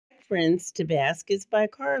Friends to Baskets by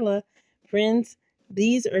Carla. Friends,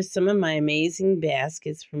 these are some of my amazing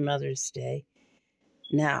baskets for Mother's Day.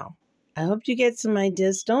 Now, I hope you get some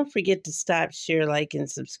ideas. Don't forget to stop, share, like, and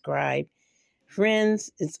subscribe.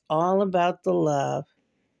 Friends, it's all about the love.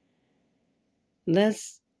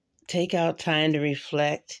 Let's take out time to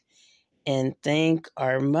reflect and thank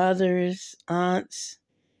our mothers, aunts,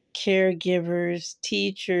 caregivers,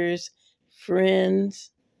 teachers,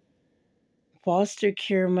 friends, foster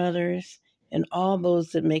care mothers, and all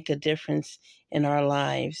those that make a difference in our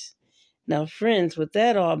lives. Now, friends, with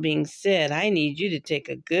that all being said, I need you to take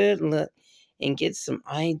a good look and get some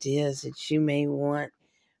ideas that you may want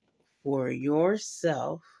for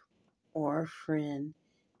yourself or a friend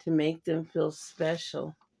to make them feel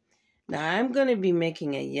special. Now, I'm going to be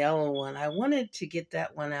making a yellow one. I wanted to get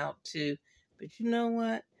that one out too, but you know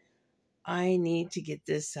what? I need to get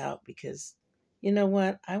this out because, you know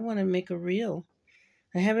what? I want to make a reel.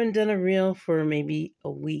 I haven't done a reel for maybe a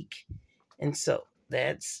week, and so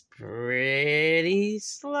that's pretty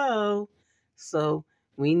slow. So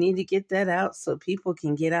we need to get that out so people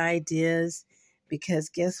can get ideas, because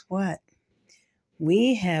guess what?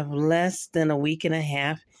 We have less than a week and a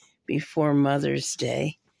half before Mother's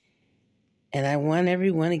Day, and I want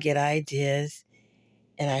everyone to get ideas.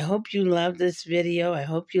 And I hope you love this video. I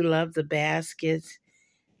hope you love the baskets.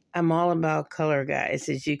 I'm all about color, guys,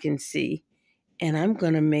 as you can see. And I'm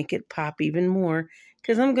going to make it pop even more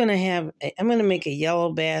because I'm going to make a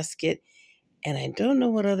yellow basket. And I don't know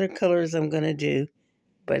what other colors I'm going to do,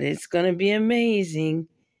 but it's going to be amazing.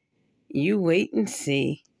 You wait and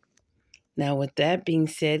see. Now, with that being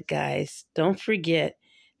said, guys, don't forget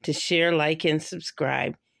to share, like, and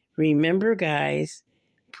subscribe. Remember, guys,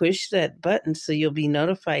 push that button so you'll be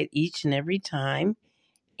notified each and every time.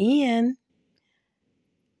 And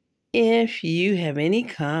if you have any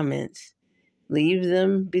comments, leave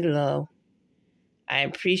them below. I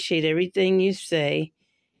appreciate everything you say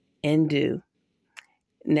and do.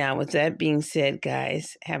 Now, with that being said,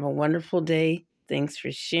 guys, have a wonderful day. Thanks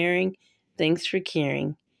for sharing. Thanks for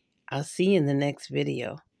caring. I'll see you in the next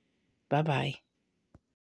video. Bye-bye.